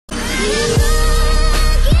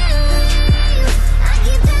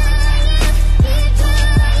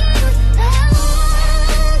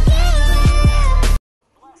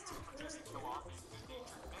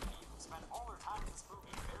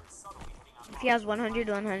He has 100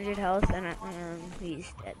 health, and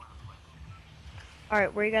he's dead.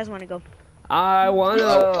 Alright, where you guys want to go? I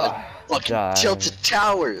wanna fucking tilted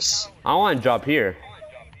towers. I wanna drop here.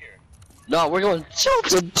 No, we're going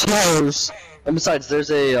tilted towers. And besides,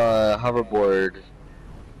 there's a hoverboard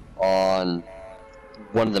on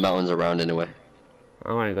one of the mountains around anyway.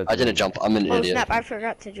 I wanna go. I didn't jump. I'm an idiot. Oh snap! I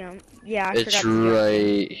forgot to jump. Yeah, I it's forgot to jump.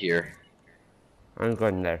 right here. I'm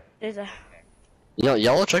going there. There's a. You know,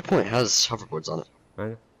 Yellow Checkpoint has hoverboards on it.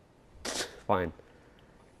 Right? Fine.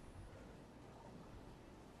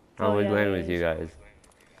 Oh, I'll yeah, land with you guys.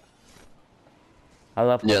 I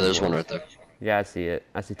love. Yeah, there's one right there. Yeah, I see it.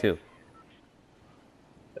 I see two.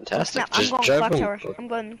 Fantastic. Snap, I'm Just going drive clock them. tower. I'm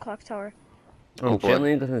going clock tower. I'm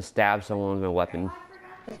generally gonna stab someone with a weapon.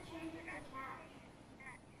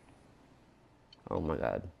 Oh my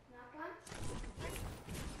god.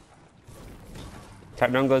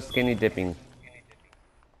 Type don't go skinny dipping.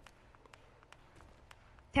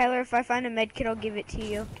 Tyler, if I find a med kit, I'll give it to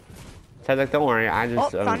you. Tyler, don't worry. I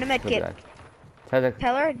just found a med kit.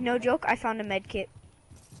 Tyler, no joke. I found a med kit.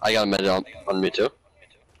 I got a med on me too.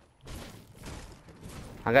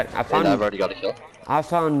 I found. And I've already got a kill. I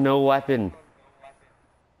found no weapon.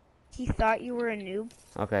 He thought you were a noob.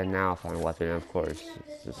 Okay, now I found a weapon. Of course.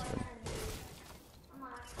 It's just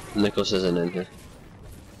Nicholas isn't in here.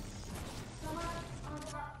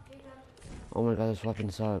 Oh my god, this weapon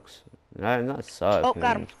sucks. Not sucks. Oh,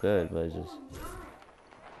 got him. It's good, but it's just.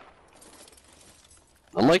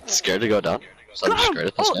 I'm like scared to go down. So I'm just scared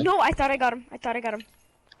at this guy. No, I thought I got him.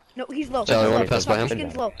 No, he's low. So I want to pass by him.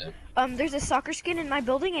 Skin's low. There's a soccer skin in my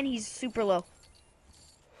building, and he's super low.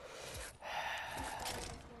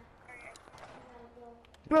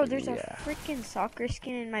 Bro, there's a freaking soccer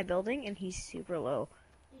skin in my building, and he's super low.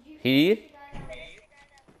 He?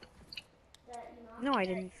 No, I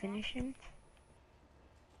didn't finish him.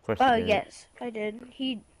 Of course you did. Yes, I did.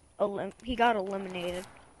 He got eliminated.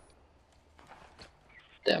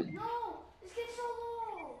 Damn. No, this kid's so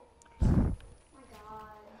low. Oh my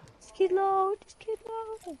god. This kid low. This kid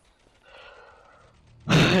low.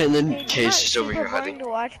 And then It's Kay's not just over here super boring hiding. to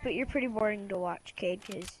watch, but you're pretty boring to watch, Cade,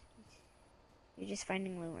 because you're just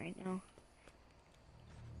finding loot right now.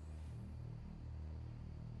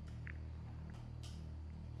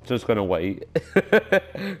 Just gonna wait.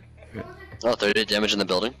 Oh, 38 damage in the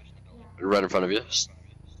building. Right in front of you.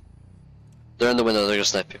 They're in the window, they're gonna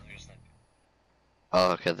snipe you.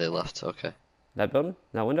 Oh, okay, they left, okay. That building?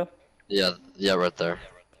 That window? Yeah, right there.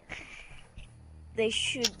 They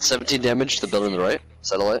should. 17 damage to the building on the right.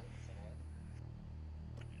 Satellite.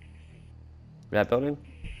 That building?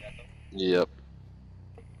 Yep.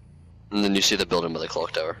 And then you see the building by the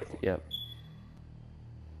clock tower. Yep.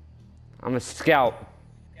 I'm a scout.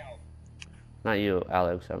 Not you,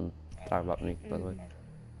 Alex. I'm talking about me, by the way.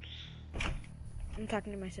 I'm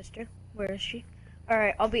talking to my sister. Where is she?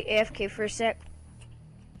 Alright, I'll be AFK for a sec.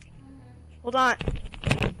 Hold on.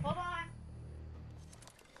 Hold on.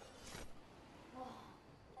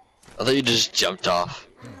 I thought you just jumped off.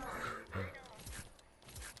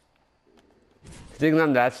 Thinking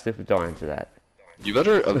I'm that stupid, don't answer that. You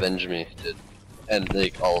better avenge me, dude. And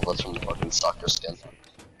like all of us from the fucking soccer skin.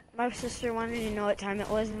 My sister wanted to know what time it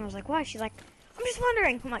was, and I was like, why? She's like, I'm just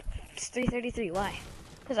wondering. I'm like, it's 3:33. Why?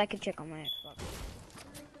 Because I could check on my Xbox.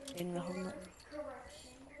 In the home.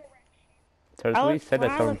 Totally said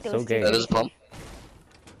that sounds so gay. That is a pump.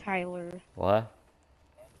 Tyler. What?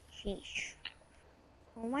 Sheesh.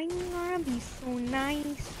 Oh, I'm gonna be so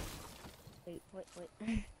nice. Wait.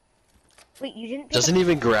 Wait, you didn't. Doesn't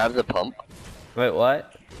even grab the pump. Wait,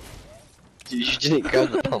 what? You didn't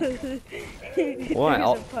grab the pump. What?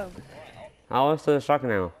 There's a pump. I was the shotgun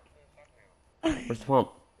now. Where's the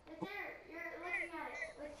pump?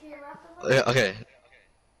 Okay.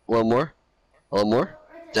 One more. A little more.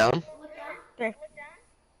 Down. There.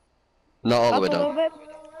 Not all the Up way a little down. bit.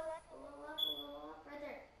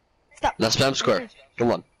 Stop. Now spam square.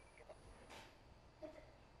 Come on.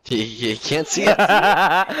 He can't see it.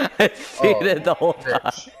 I seen it the whole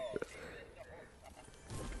time.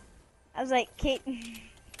 I was like, Kate.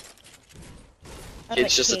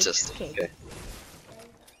 It's just a test. Okay.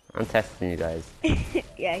 I'm testing you guys.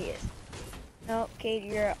 Yeah, he is. No, Kate,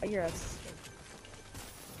 you're a.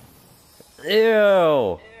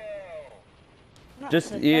 Ew. Not Just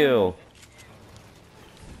so ew.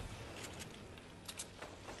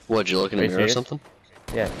 What, you look in Are a you mirror or serious? something?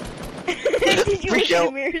 Yeah. Did you Freak look in the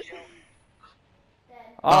out. mirrors?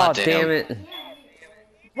 Oh, damn. damn it.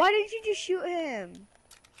 Why did you just shoot him?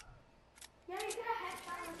 Yeah, you could have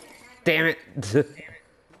headshot with your sniper. Damn it.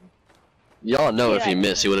 Y'all know if Yeah. he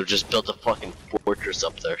missed, he would have just built a fucking fortress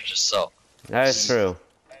up there, just so. That is true.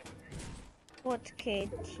 What's kid?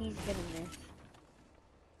 He's gonna miss.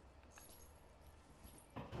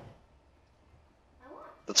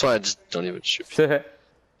 That's why I just don't even shoot. I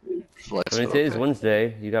Flex, mean, but today's okay.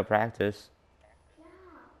 Wednesday. You got practice.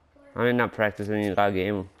 I mean, not practice, I mean, you got a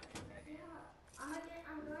game.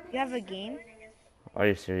 You have a game? Are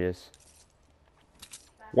you serious?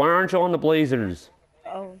 Why aren't you on the Blazers?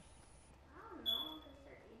 Oh.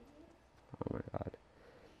 Oh my god.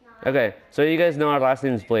 Okay, so you guys know our last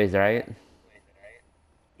name's Blaze, right?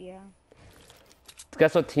 Yeah.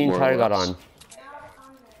 Guess what team More or Tyler got less. on?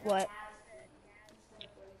 What?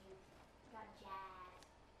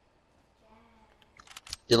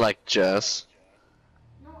 You like Jess?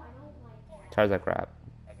 Tyler's like crap.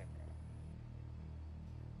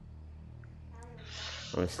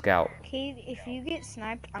 I'm a scout. Kid, if you get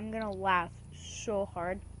sniped, I'm gonna laugh so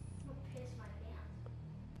hard.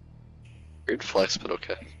 Weird flex, but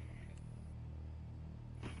okay.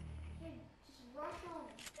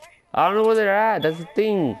 I don't know where they're at, that's the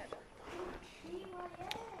thing.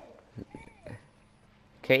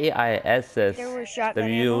 There KISS was shotgun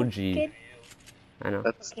ammo. WOG. Kid, I know.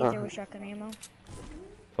 That's kid, there was shotgun ammo.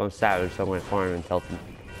 If I'm savage, so I'm gonna farm and tell them.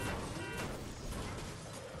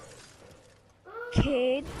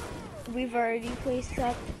 Kid, we've already placed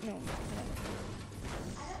up. No.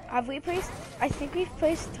 Have we placed? I think we've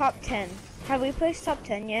placed top 10. Have we placed top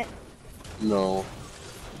 10 yet? No.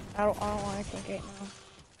 I don't want to think right now.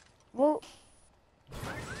 Well,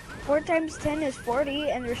 4 times 10 is 40,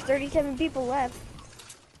 and there's 37 people left.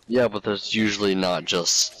 Yeah, but there's usually not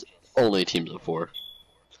just only teams of 4.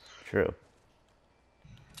 True.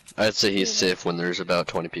 I'd say he's safe when there's about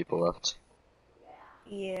 20 people left.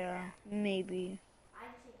 Yeah, maybe.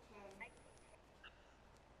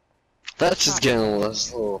 That's just getting a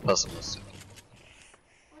little pessimistic.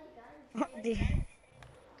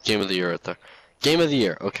 Game of the year right there. Game of the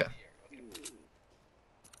year, okay.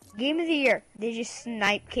 Game of the year. They just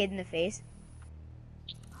snipe kid in the face.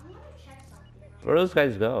 Where do those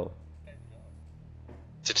guys go?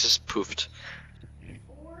 It just poofed.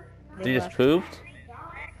 They just left. pooped?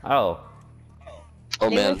 Oh. Oh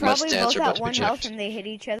They man, were my probably stats both are about at to be one health checked. and they hit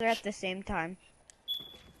each other at the same time.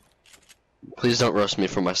 Please don't roast me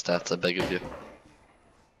for my stats, I beg of you.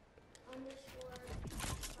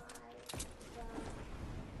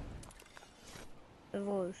 The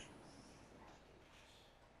Wolves.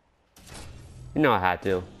 You know I had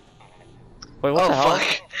to. Wait, what Oh the hell?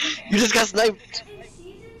 fuck! You just got sniped!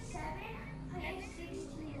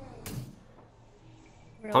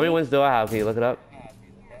 How many wins do I have? Can you look it up?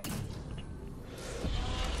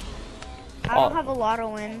 I don't have a lot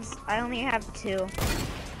of wins. I only have 2.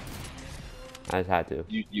 I just had to.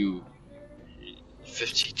 You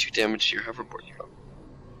 52 damage to your hoverboard.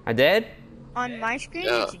 I did? On my screen,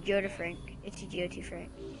 Yeah. it's a Joda Frank. It's a GOT Frank.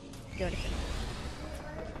 Joda Frank.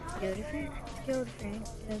 Joda Frank. Joda Frank.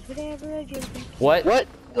 Does whatever a Joda Frank. What? What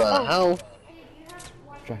the Oh. hell?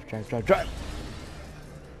 Drive.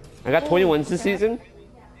 I got 20 wins this crap. season?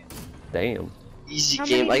 Damn. Easy How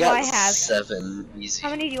game. many I do got I have? 7. Easy. How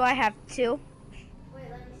many do I have? 2?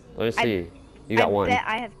 Let me see. You got I one. bet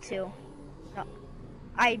I have 2. No.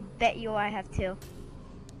 I bet you I have 2.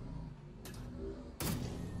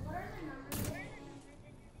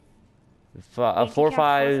 F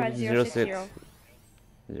 4506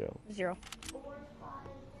 0. 0.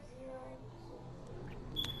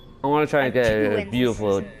 I want to try and I have get 2 a wins this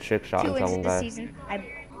beautiful season. trick shot 2 on wins someone this guy. season. I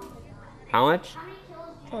How much?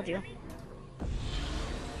 told you.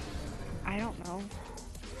 I don't know.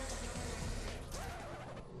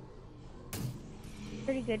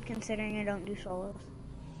 Pretty good considering I don't do solos.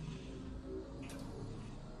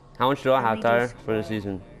 How much do I have, Only Tyler, just for the squad.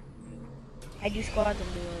 season? I do squads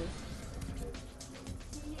and duos.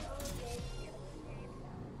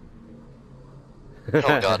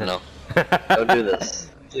 Oh god, no. Don't do this.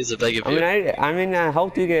 Please, I beg of I you. mean, I mean, I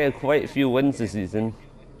hope you get quite a few wins this season.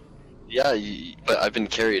 Yeah, but I've been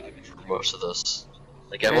carried for most of this.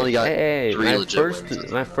 Like, I've only got 3 my legit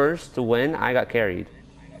wins. my first win, I got carried.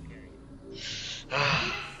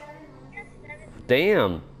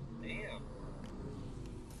 Damn.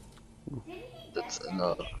 That's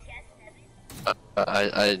enough.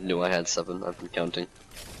 I knew I had 7. I've been counting.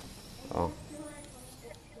 Oh.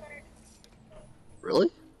 Really?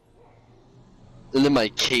 And then my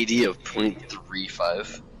KD of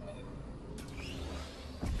 0.35.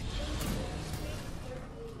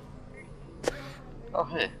 Oh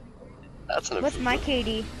hey. That's an What's my improvement.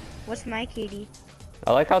 KD? What's my KD?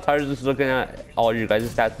 I like how Tyler's just looking at all your guys'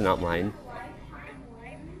 stats and not mine. Lifetime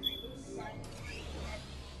wins is 7.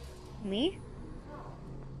 Me?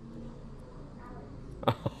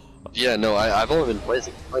 Yeah, no, I've only been playing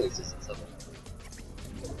season 7.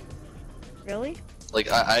 Really? Like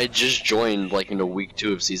I just joined like into week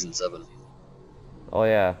 2 of season 7. Oh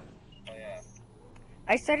yeah.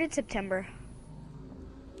 I started September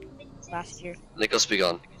last year. Nico, speak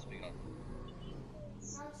on.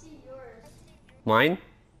 Let's see yours. Mine?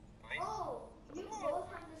 Oh, you both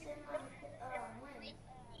have the same amount of wins.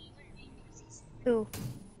 Who?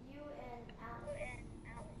 You and Alex.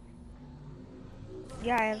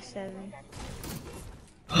 Yeah, I have 7.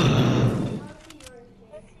 Let's see yours,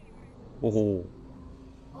 Jake. Oh.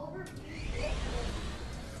 Over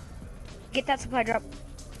Get that supply drop.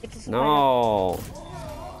 Get the supply drop. No.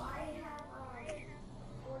 overall, I have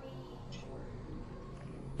 44.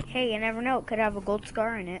 Hey, you never know. It could have a gold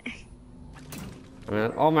scar in it. I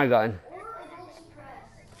mean, oh my god. Or a gold suppress.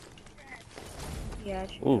 Yeah,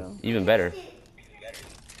 true. Ooh, even better.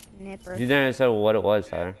 Nipper. You didn't say what it was,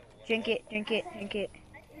 Tyler. Drink it, drink it, drink it. It's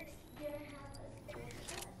gonna have a gold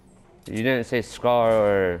suppress. You didn't say scar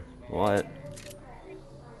or what?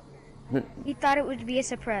 He thought it would be a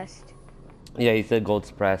suppressed. Yeah, he said gold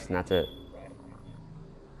suppressed and that's it.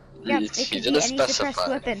 Yeah, He it could be didn't any suppressed specify.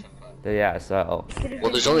 weapon. Yeah, so.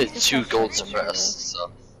 Well, there's only 2 gold suppressed,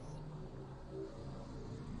 so.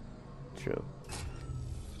 True.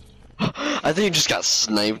 I think you just got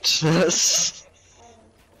sniped. Look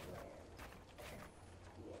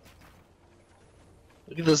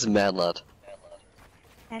at this mad lad.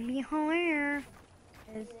 And me here.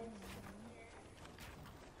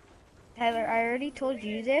 Tyler, I already told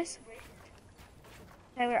you this.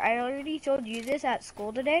 Tyler, I already told you this at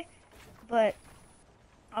school today, but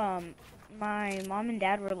my mom and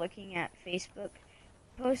dad were looking at Facebook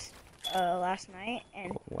posts last night,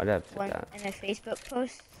 and What up to that? and a Facebook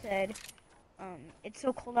post said, "It's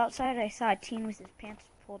so cold outside. I saw a teen with his pants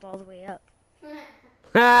pulled all the way up."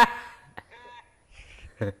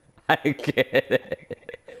 I get it.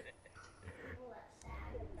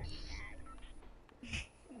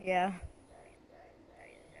 Yeah.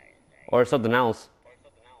 Or something else.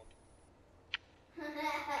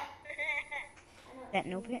 That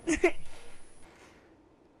no pants.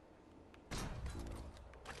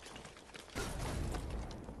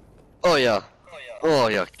 Oh yeah. Oh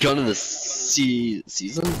yeah. Gun of the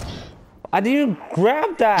season. I didn't even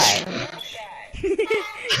grab that.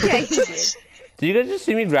 Yeah, he did. Did you guys just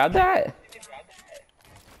see me grab that?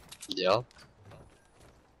 Yeah.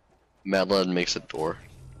 Mad lad makes a door.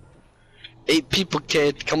 8 people,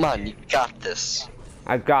 kid. Come on, you got this.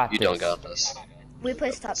 I got You this. don't got this. We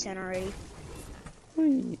placed top 10 already.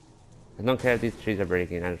 I don't care if these trees are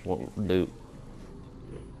breaking, I just want loot.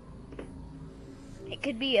 It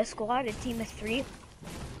could be a squad, a team of 3.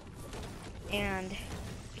 And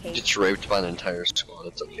Kate. Gets raped by an entire squad.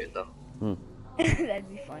 It's okay though. That'd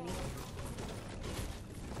be funny.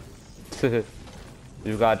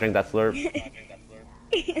 You gotta drink that slurp.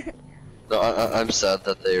 No, I'm sad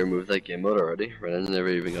that they removed that game mode already. Right, I never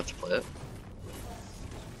even got to play it.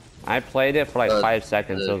 I played it for like 5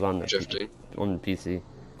 seconds, so it was on the drifting. on the PC.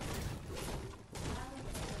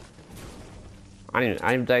 I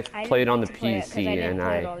like I played didn't on the get to play it 'cause I PC didn't and play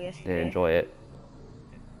I it all yesterday. didn't enjoy it.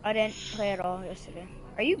 I didn't play at all yesterday.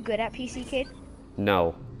 Are you good at PC, kid?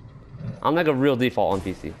 No. I'm like a real default on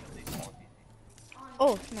PC.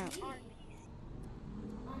 Oh, no.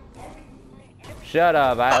 Shut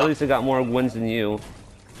up, I at least got more wins than you.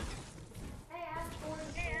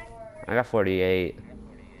 I got 48.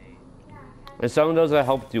 And some of those I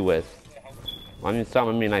helped you with. I mean some,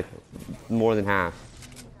 I mean like more than half.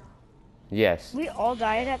 Yes. We all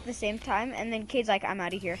died at the same time, and then kid's like, I'm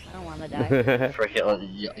out of here. I don't want to die. Frick it,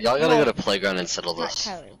 y'all gotta go to playground and settle Not this.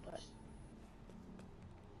 Tyler, but...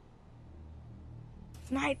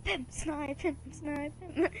 Snipe him, snipe him, snipe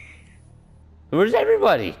him. Where's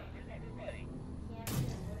everybody?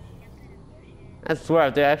 I swear,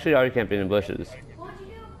 if they actually are camping in bushes. What'd you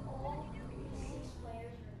do if all 6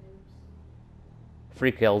 players were noobs?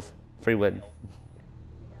 Free kills. Free win.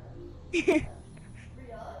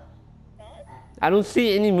 I don't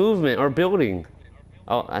see any movement or building.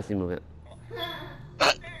 Oh, I see movement.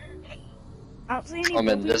 I don't see any Oh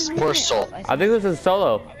man, buildings this in poor here. soul. I think this is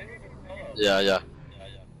solo. Yeah.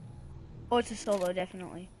 Oh, it's a solo,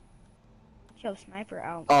 definitely. Show sniper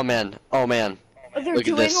out. Oh man. Oh, they're look at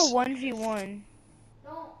doing this. a 1v1.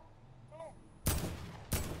 No.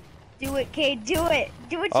 Do it, Kate, do it.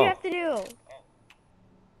 Do what Oh. you have to do.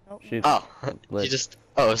 Nope. Shoot. Oh, Lit. you just.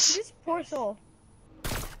 Oh, This poor soul.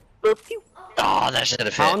 Boop. Oh, that should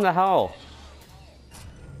have How in hit. the hell?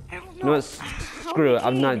 I don't You know know. what? Screw it.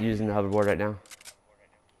 I'm not using the hoverboard right now.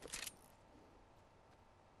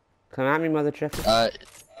 Come at me, mother chicken.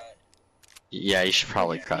 Yeah, you should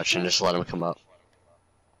probably crouch and just let him come up.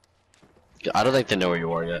 I don't think they know where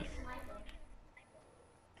you are yet.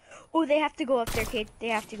 Oh, they have to go up there, Kate. They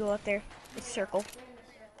have to go up there. It's circle.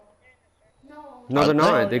 No, they're Are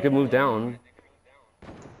not. they? They could move down.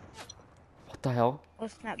 What the hell? Oh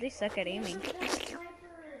snap! They suck at aiming.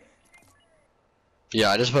 Yeah,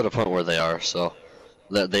 I just put a point where they are, so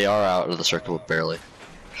they are out of the circle barely.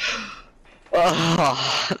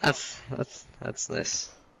 Oh, that's nice.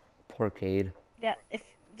 Poor Cade. Yeah, if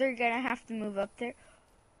they're gonna have to move up there.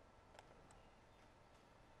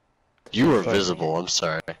 You were visible. I'm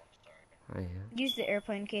sorry. I am. Use the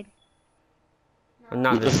airplane, Kate. I'm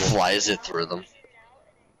not visible. Flies it through them.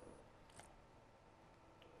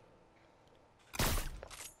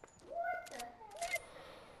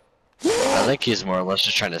 I think he's more or less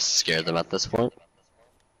just trying to scare them at this point.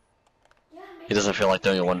 He doesn't feel like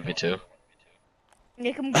doing a 1v2.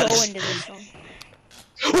 They can go into this one.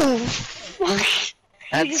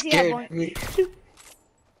 That You just have scared one- me.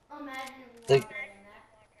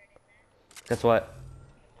 Guess what?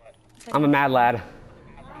 I'm a mad lad.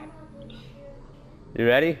 You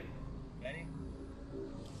ready?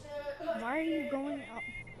 Why are you going up?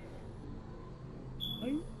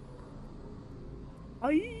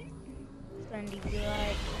 Are you? Sunday be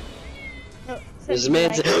like. No, This Sunday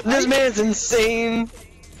be like, this man's insane.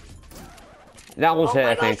 That almost Oh hit,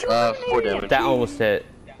 my I think. gosh, 4 damage. That almost hit.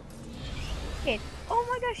 Kate. Oh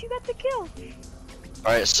my gosh, you got the kill.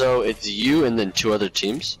 Alright, so it's you and then 2 other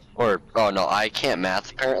teams. Or, oh no, I can't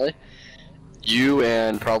math apparently. You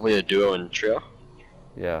and probably a duo and trio.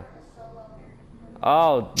 Yeah.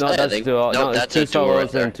 Oh, no, I that's think- duo. no, No, it's that's 2 a duo right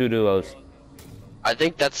solos there. and 2 duos. I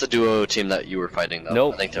think that's the duo team that you were fighting though.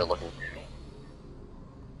 Nope. I think they're looking.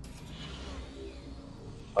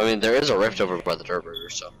 I mean, there is a rift over by the dirt burger,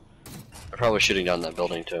 so they're probably shooting down that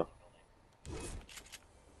building too.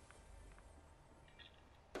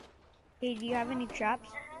 Hey, do you have any traps?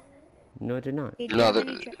 No, I did not. Hey, do you No, have the-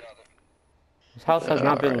 any traps? This house has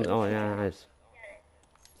not been. Alright. Oh, yeah, nice.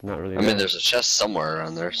 Not really. I mean, good. there's a chest somewhere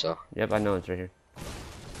around there, so. Yep, I know it's right here.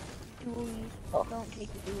 Dualies. Oh. Don't take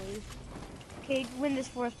the dualies. Okay, win this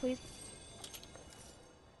for us, please.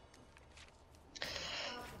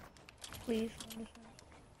 Please. Win this one.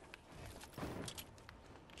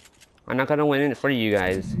 I'm not gonna win it for you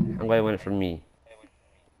guys. I'm gonna win it for me.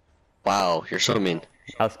 Wow, you're so mean.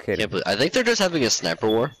 I was kidding. Can't believe, I think they're just having a sniper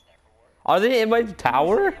war. Are they in my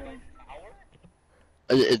tower?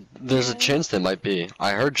 There's a chance they might be.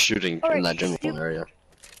 I heard shooting in Alright, that general Stu- area.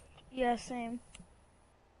 Yeah, same.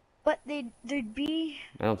 But they'd be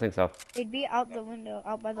I don't think so. out the window,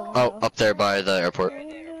 out by the Oh, window. up there by the airport.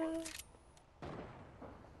 Window.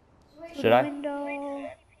 Should I? Window.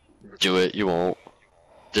 Do it, you won't.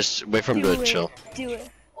 Just wait for him Do to it. chill. Do it.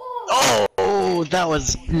 Oh, that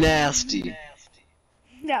was nasty.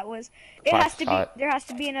 That was. It Flash has to shot. be. There has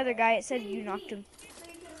to be another guy. It said you knocked him.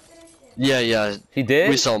 Yeah, He did?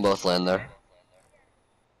 we saw them both land there.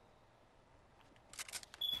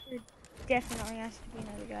 Definitely has to be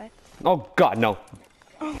another guy. Oh god, no.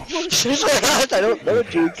 I don't know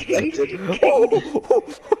what you expected.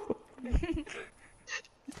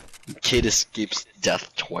 Kid escapes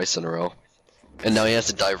death twice in a row. And now he has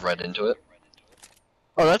to dive right into it.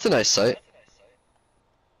 Oh, that's a nice sight.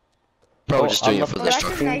 Probably Oh, just doing I'm it for Oh, the that's a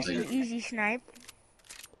destruction. nice and easy snipe.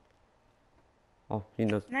 Oh, he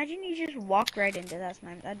knows. Imagine you just walk right into that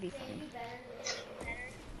snipe. That'd be fun.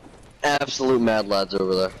 Absolute mad lads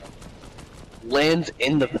over there. Lands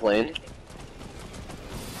in the plane.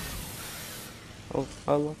 Oh,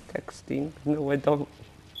 I love texting. No, I don't.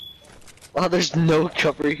 Oh, there's no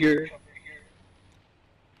cover here.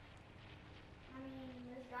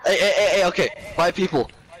 Hey, okay. 5 people.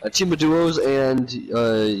 A team of duos and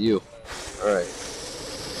you. Alright.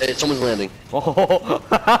 Hey, someone's landing. Oh,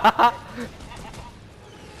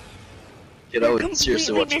 Kid, I would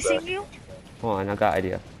seriously Completely watch missing that. you. hold on, I got an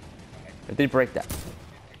idea. I did break that.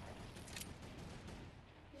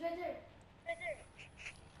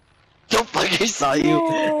 Don't fuck, he saw you.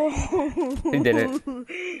 No. He didn't.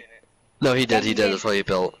 No, he did, that's why he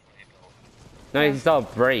built. No, he saw a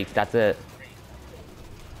break. That's it.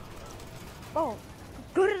 Oh,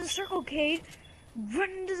 go to the circle, Kate. Run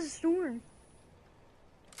into the storm.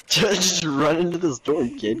 Just run into the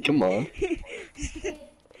storm, kid, come on.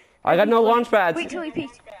 I got no launch pads. Wait till he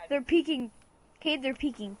peeks. They're peeking. Kate, they're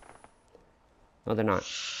peeking. No, they're not.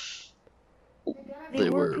 They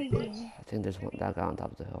were, peeking. I think there's one that guy on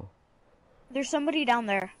top of the hill. There's somebody down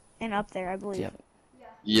there. and up there, I believe. Yep.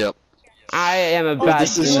 Yep. I am in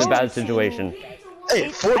this is a bad situation. Hey,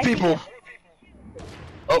 4 people.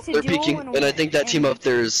 Oh, It's a they're duo peeking, and and I think that team up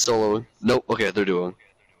there is soloing. Nope. Okay, they're duoing.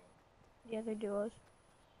 Yeah, they're duos.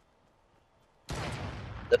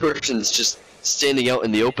 That person's just standing out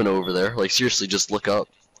in the open over there. Like, seriously, just look up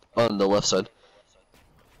on the left side.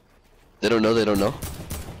 They don't know, they don't know.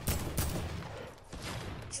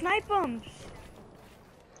 Snipe bumps!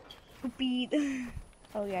 Beat.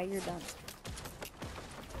 Oh yeah, you're done.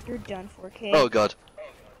 You're done, 4K. Oh god.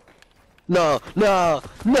 No, no,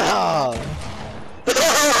 no!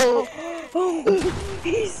 Oh,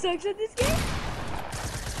 he sucks at this game?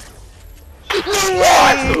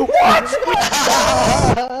 What?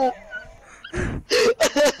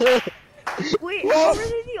 Wait, how are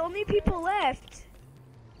they the only people left?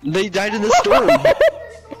 They died in the storm.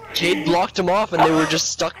 Cade blocked them off and they were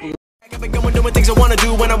just stuck. I've been going doing things I wanna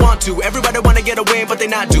do when I want to. Everybody wanna get away, but they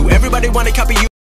not do. Everybody wanna copy you.